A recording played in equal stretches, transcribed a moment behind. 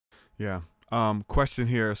Yeah. Question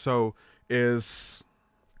here. So is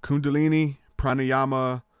Kundalini,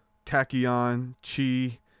 Pranayama, Tachyon,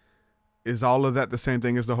 Chi, is all of that the same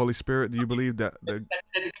thing as the Holy Spirit? Do you believe that?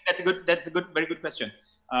 That's a good, very good question.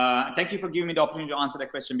 Thank you for giving me the opportunity to answer that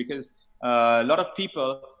question, because a lot of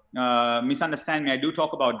people misunderstand me. I do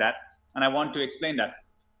talk about that, and I want to explain that.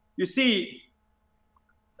 You see,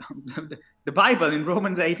 the Bible in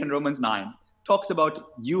Romans 8 and Romans 9 talks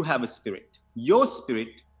about you have a spirit. Your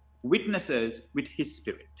spirit witnesses with his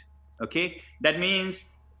spirit. Okay? That means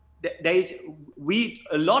there is,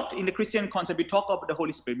 a lot in the Christian concept, we talk about the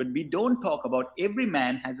Holy Spirit, but we don't talk about every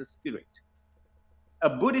man has a spirit. A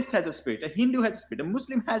Buddhist has a spirit, a Hindu has a spirit, a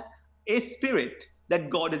Muslim has a spirit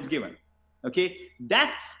that God has given. Okay?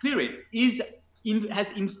 That spirit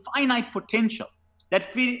has infinite potential. That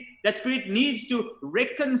spirit needs to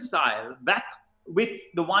reconcile back with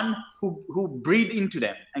the one who breathed into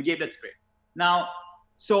them and gave that spirit. Now,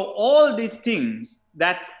 so all these things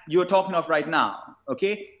that you're talking of right now,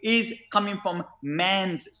 okay, is coming from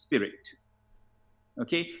man's spirit.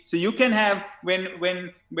 Okay, so you can have when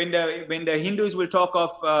the Hindus will talk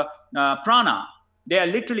of prana, they are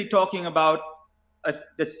literally talking about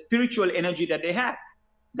the spiritual energy that they have.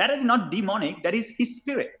 That is not demonic. That is his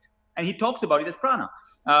spirit, and he talks about it as prana.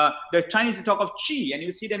 The Chinese will talk of chi, and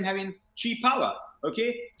you see them having chi power.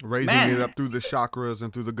 Okay, raising it up through the chakras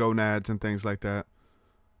and through the gonads and things like that.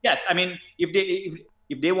 Yes, I mean,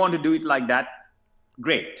 if they want to do it like that,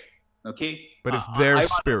 great. Okay, but it's their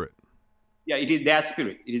spirit. Yeah, it is their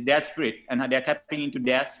spirit. It is their spirit, and they're tapping into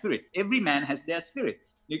their spirit. Every man has their spirit.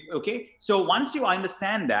 Okay, so once you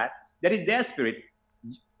understand that is their spirit.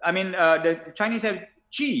 I mean, the Chinese have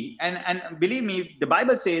chi, and believe me, the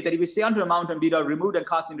Bible says that if you say unto a mountain, be thou removed and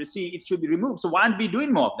cast into the sea, it should be removed. So why aren't we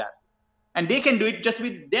doing more of that? And they can do it just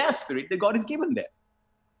with their spirit that God has given them.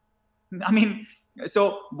 I mean,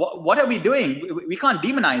 so what are we doing? We can't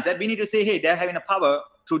demonize that. We need to say, hey, they're having a power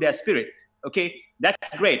through their spirit. Okay,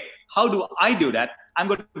 that's great. How do I do that? I'm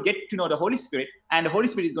going to get to know the Holy Spirit, and the Holy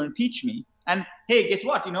Spirit is going to teach me. And hey, guess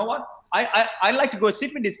what? You know what? I like to go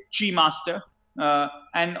sit with this chi master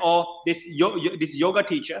or this yoga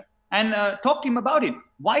teacher and talk to him about it.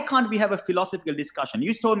 Why can't we have a philosophical discussion?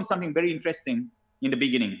 You told me something very interesting in the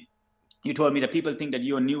beginning. You told me that people think that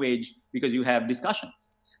you're New Age because you have discussions.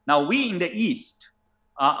 Now, we in the East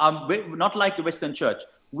are not like the Western church.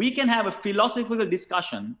 We can have a philosophical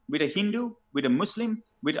discussion with a Hindu, with a Muslim.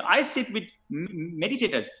 I sit with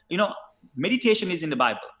meditators. You know, meditation is in the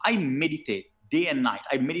Bible. I meditate day and night.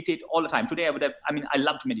 I meditate all the time. Today, I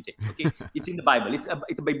love to meditate. Okay, it's in the Bible. It's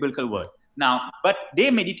a biblical word. Now, but they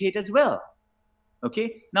meditate as well.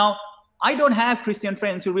 Okay, now I don't have Christian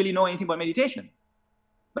friends who really know anything about meditation,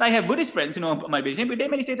 but I have Buddhist friends who know about meditation, but they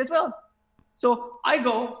meditate as well. So I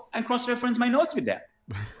go and cross-reference my notes with them.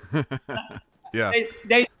 Yeah.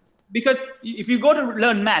 Because if you go to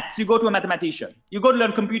learn maths, you go to a mathematician. You go to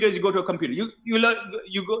learn computers, you go to a computer. You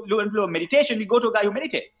go learn meditation, you go to a guy who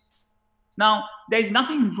meditates. Now, there is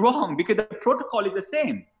nothing wrong because the protocol is the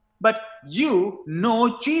same. But you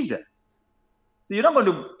know Jesus. So you're not going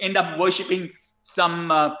to end up worshiping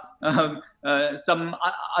some other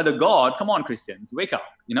God. Come on, Christians, wake up.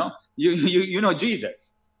 You know, you know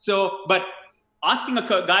Jesus. So, but asking a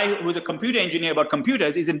guy who's a computer engineer about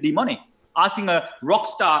computers isn't demonic. Asking a rock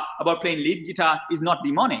star about playing lead guitar is not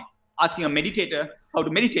demonic. Asking a meditator how to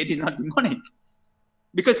meditate is not demonic.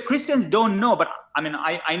 Because Christians don't know, but I mean,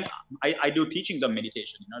 I do teachings on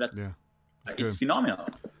meditation. You know, it's phenomenal.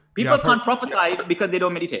 People can't prophesy because they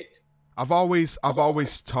don't meditate. I've always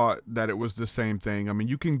taught that it was the same thing. I mean,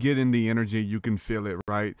 you can get in the energy, you can feel it,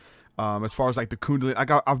 right? As far as like the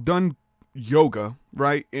Kundalini, I've done yoga,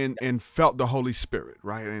 right, and felt the Holy Spirit,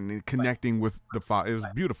 right, and connecting with the Father. It was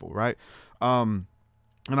beautiful, right?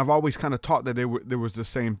 And I've always kind of taught that there was the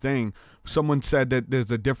same thing. Someone said that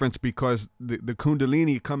there's a difference because the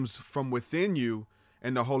Kundalini comes from within you,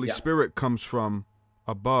 and the Holy Spirit comes from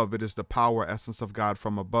above. It is the power essence of God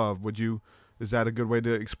from above. Is that a good way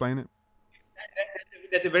to explain it?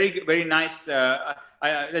 That's a very nice.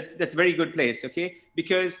 That's a very good place. Okay,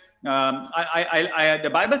 because the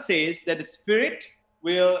Bible says that the Spirit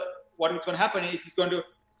will. What is going to happen is it's going to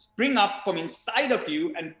spring up from inside of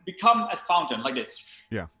you and become a fountain like this.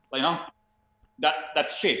 Yeah. You know, that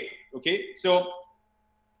shape. Okay, so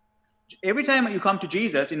every time you come to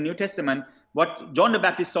Jesus in New Testament, what John the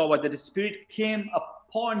Baptist saw was that the Spirit came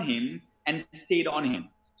upon him and stayed on him.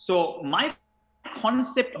 So my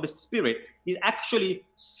concept of the Spirit is actually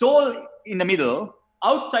soul in the middle,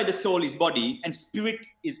 outside the soul is body, and spirit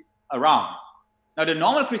is around. Now, the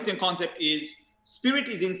normal Christian concept is spirit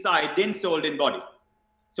is inside, then soul, then body.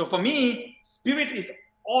 So for me, spirit is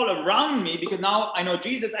all around me, because now I know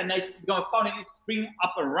Jesus and it's become found and it's springing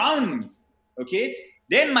up around me. Okay.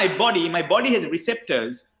 Then my body has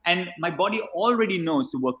receptors, and my body already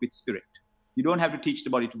knows to work with spirit. You don't have to teach the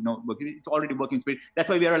body to know work. It's already working with spirit. That's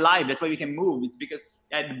why we are alive. That's why we can move. It's because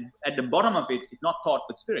at the bottom of it, it's not thought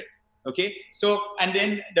but spirit. Okay. So, and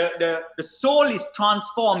then the soul is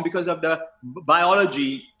transformed because of the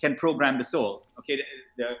biology can program the soul. Okay.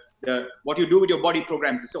 What you do with your body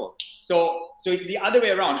programs the soul. So it's the other way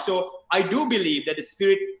around. So I do believe that the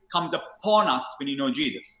spirit comes upon us when you know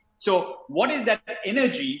Jesus. So what is that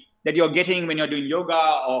energy that you're getting when you're doing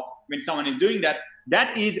yoga or when someone is doing that?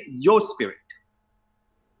 That is your spirit.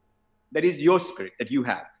 That is your spirit that you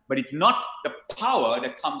have. But it's not the power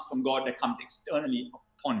that comes from God that comes externally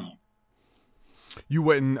upon you. You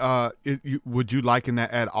wouldn't, would you liken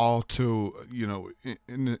that at all to,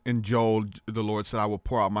 in Joel, the Lord said, I will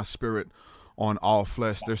pour out my spirit on all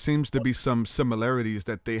flesh. There seems to be some similarities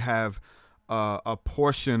that they have a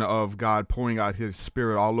portion of God pouring out his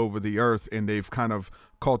spirit all over the earth, and they've kind of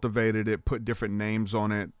cultivated it, put different names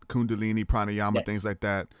on it, Kundalini, Pranayama, things like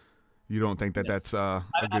that. You don't think that that's a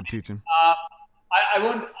good teaching?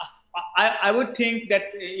 I would think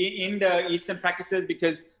that in the Eastern practices,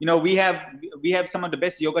 because we have some of the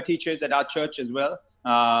best yoga teachers at our church as well.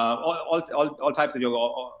 All types of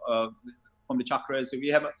yoga from the chakras. So we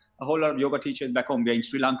have a whole lot of yoga teachers back home. We're in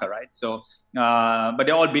Sri Lanka, right? So, but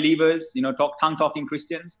they're all believers. Tongue-talking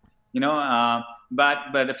Christians. But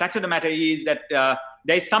the fact of the matter is that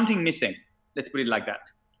there is something missing. Let's put it like that.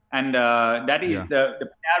 And that is the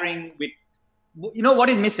pairing with. What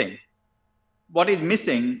is missing? What is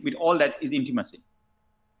missing with all that is intimacy.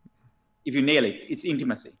 If you nail it, it's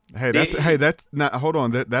intimacy. That's not. Hold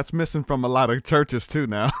on, that's missing from a lot of churches too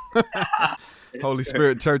now. Holy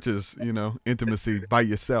Spirit churches, intimacy by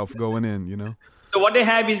yourself going in. So what they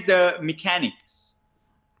have is the mechanics,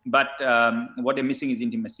 but what they're missing is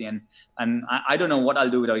intimacy, and I don't know what I'll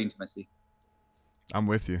do without intimacy. I'm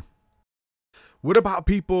with you. What about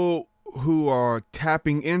people who are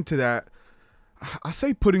tapping into that? I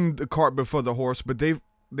say putting the cart before the horse, but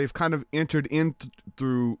they've kind of entered in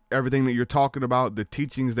through everything that you're talking about, the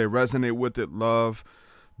teachings, they resonate with it, love,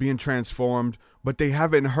 being transformed, but they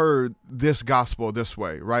haven't heard this gospel this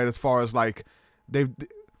way, right? As far as like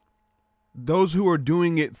those who are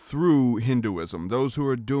doing it through Hinduism, those who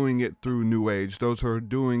are doing it through New Age, those who are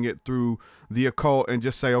doing it through the occult, and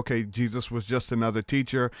just say, okay, Jesus was just another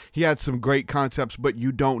teacher. He had some great concepts, but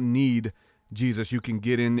you don't need Jesus. You can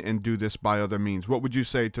get in and do this by other means. What would you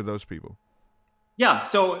say to those people? Yeah,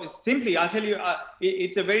 so simply, I'll tell you,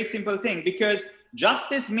 it's a very simple thing, because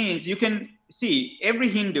justice means you can see every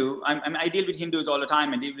Hindu. I deal with Hindus all the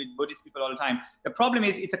time. I deal with Buddhist people all the time. The problem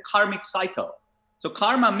is it's a karmic cycle. So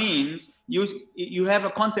karma means you have a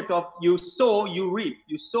concept of you sow, you reap,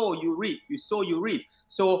 you sow, you reap, you sow, you reap.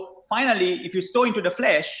 So finally, if you sow into the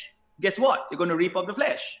flesh, guess what? You're going to reap of the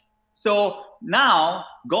flesh. So now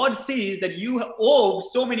God sees that you owe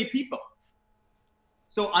so many people.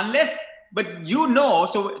 So but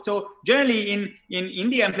so generally in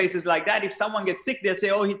India and places like that, if someone gets sick, they'll say,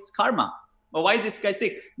 oh, it's karma. Or why is this guy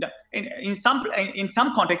sick? In some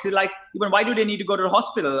contexts, it's like, even why do they need to go to the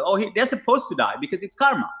hospital? Oh, they're supposed to die because it's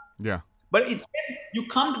karma. Yeah. But it's when you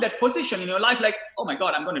come to that position in your life, like, oh my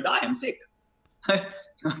God, I'm going to die. I'm sick.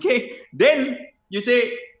 Okay. Then you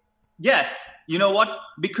say, yes, you know what?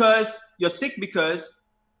 Because you're sick, because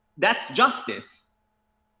that's justice.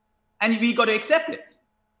 And we got to accept it.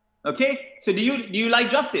 Okay. So do you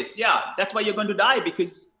like justice? Yeah. That's why you're going to die,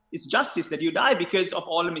 because it's justice that you die because of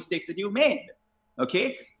all the mistakes that you made.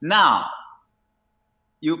 Okay. Now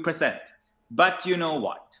you present, but you know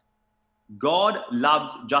what? God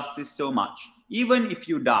loves justice so much. Even if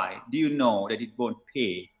you die, do you know that it won't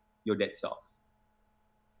pay your debts off?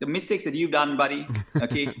 The mistakes that you've done, buddy.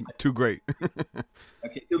 Okay. Too great.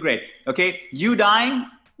 Okay. Too great. Okay. You dying.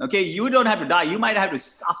 Okay. You don't have to die. You might have to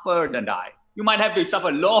suffer and die. You might have to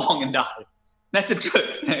suffer long and die. That's a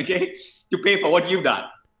good. Okay. To pay for what you've done.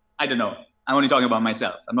 I don't know. I'm only talking about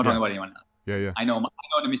myself. I'm not talking about anyone else. Yeah. I know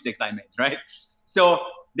the mistakes I made, right? So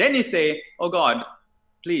then you say, oh God,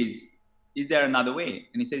 please, is there another way?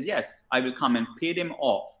 And he says, yes, I will come and pay them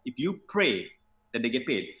off. If you pray that they get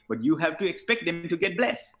paid, but you have to expect them to get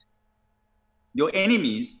blessed. Your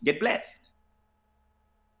enemies get blessed.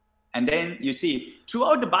 And then you see,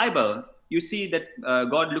 throughout the Bible, you see that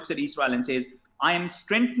God looks at Israel and says, I am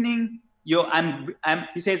strengthening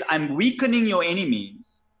he says, I'm weakening your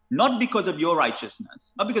enemies. Not because of your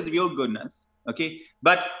righteousness, not because of your goodness, okay,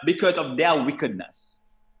 but because of their wickedness.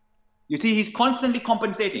 You see, he's constantly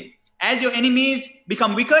compensating. As your enemies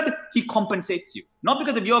become wicked, he compensates you. Not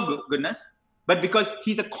because of your goodness, But because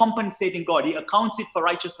he's a compensating God, he accounts it for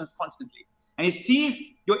righteousness constantly. And he sees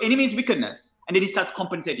your enemy's wickedness, and then he starts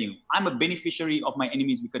compensating you. I'm a beneficiary of my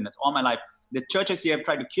enemy's wickedness all my life. The churches here have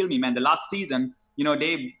tried to kill me, man. The last season, you know,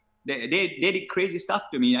 they did crazy stuff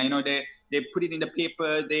to me. You know, they put it in the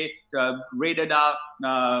paper. They raided out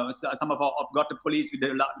some of our, got the police.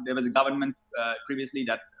 There was a government previously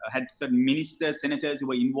that had certain ministers, senators who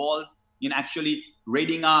were involved in actually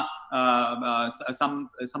raiding our some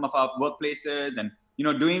of our workplaces, and you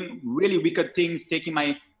know, doing really wicked things, taking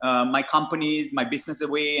my my companies, my business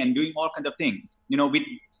away, and doing all kinds of things. You know, with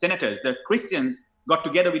senators, the Christians got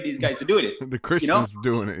together with these guys to do it. The Christians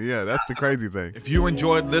doing it. Yeah, that's the crazy thing. If you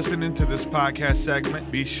enjoyed listening to this podcast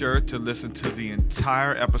segment, be sure to listen to the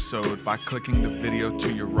entire episode by clicking the video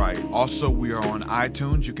to your right. Also, we are on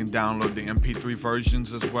iTunes. You can download the MP3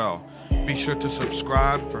 versions as well. Be sure to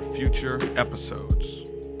subscribe for future episodes.